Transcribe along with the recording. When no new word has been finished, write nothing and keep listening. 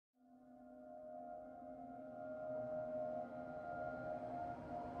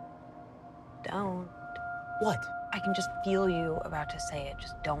don't. What? I can just feel you about to say it.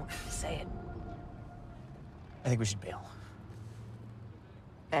 Just don't say it. I think we should bail.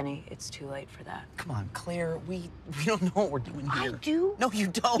 Benny, it's too late for that. Come on, Claire, we don't know what we're doing here. I do. No, you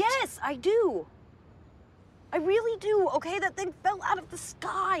don't. Yes, I do. I really do, okay? That thing fell out of the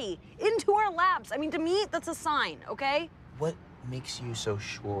sky into our laps. I mean, to me, that's a sign, okay? What makes you so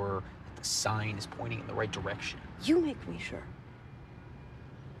sure that the sign is pointing in the right direction? You make me sure.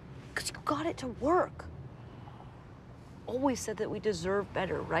 Because you got it to work. Always said that we deserve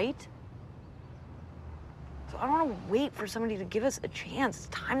better, right? So I don't want to wait for somebody to give us a chance. It's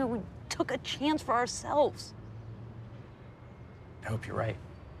time that we took a chance for ourselves. I hope you're right.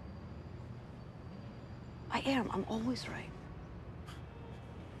 I am. I'm always right.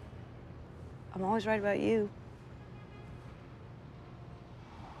 I'm always right about you.